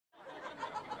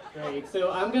Great.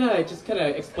 So I'm gonna just kind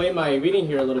of explain my reading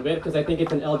here a little bit because I think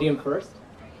it's an LDM first.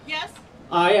 Yes.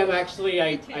 I am actually,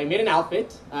 I made an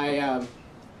outfit.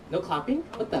 No clapping?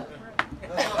 What the?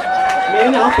 Made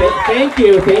an outfit. Thank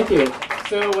you, thank you.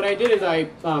 So what I did is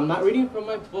I'm not reading from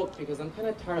my book because I'm kind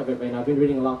of tired of it right now. I've been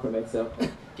reading a lot from it, so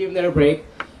giving that a break.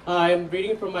 I'm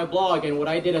reading from my blog, and what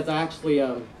I did is I actually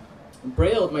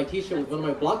brailled my t-shirt with one of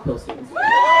my blog postings.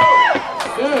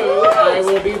 So I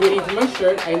will be reading from my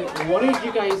shirt. I wanted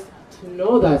you guys to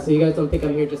know that so you guys don't think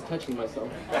I'm here just touching myself.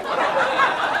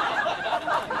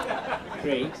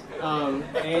 Great.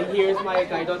 And here's my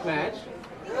guide dog match.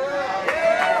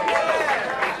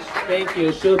 Thank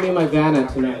you. She'll be my Vanna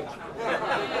tonight.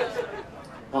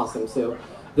 Awesome. So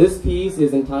this piece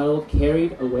is entitled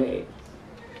Carried Away.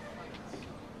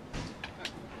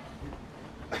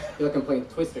 I feel like I'm playing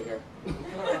Twister here.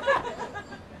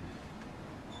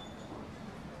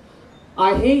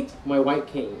 I hate my white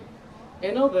cane,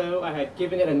 and although I had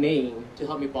given it a name to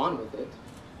help me bond with it,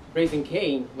 raising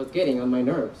Cain was getting on my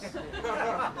nerves.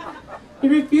 He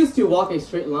refused to walk a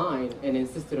straight line and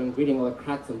insisted on greeting all the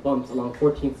cracks and bumps along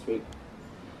 14th Street.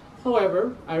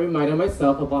 However, I reminded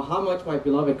myself about how much my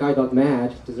beloved guide dog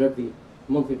Madge deserved the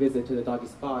monthly visit to the doggy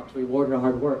spot to reward her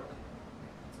hard work.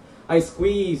 I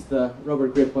squeezed the rubber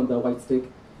grip on the white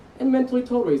stick and mentally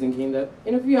told Raising Cain that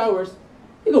in a few hours,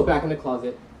 he'd go back in the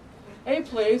closet, a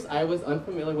place I was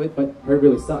unfamiliar with but heard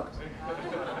really sucked.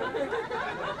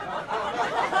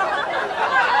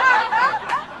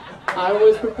 I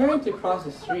was preparing to cross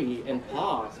the street and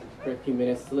paused for a few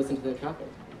minutes to listen to the traffic.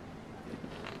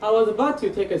 I was about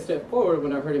to take a step forward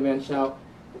when I heard a man shout,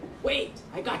 "Wait,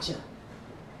 I gotcha!"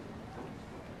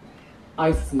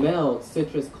 I smelled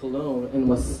citrus cologne and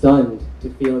was stunned to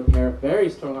feel a pair of very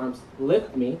strong arms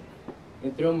lift me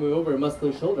and throw me over a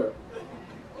muscular shoulder.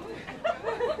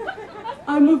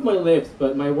 I moved my lips,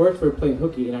 but my words were playing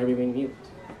hooky and I remained mute.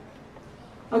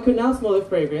 I could now smell the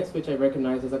fragrance, which I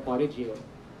recognized as a potted Geo.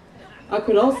 I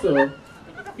could also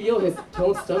feel his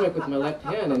toned stomach with my left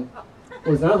hand and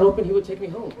was now hoping he would take me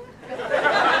home.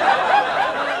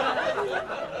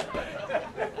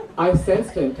 I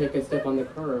sensed him take a step on the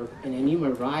curb, and I knew my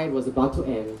ride was about to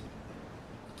end.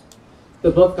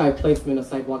 The buff guy placed me on the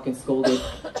sidewalk and scolded,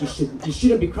 you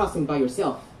shouldn't be crossing by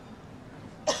yourself."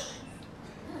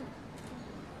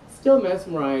 Still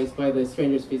mesmerized by the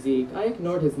stranger's physique, I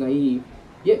ignored his naive,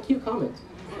 yet cute comment.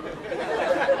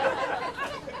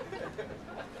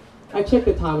 I checked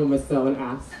the time on my cell and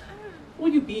asked, "Will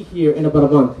you be here in about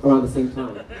a month around the same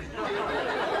time?"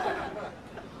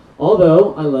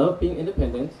 Although I love being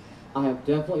independent, I have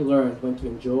definitely learned when to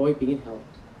enjoy being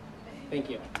helped. Thank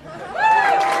you.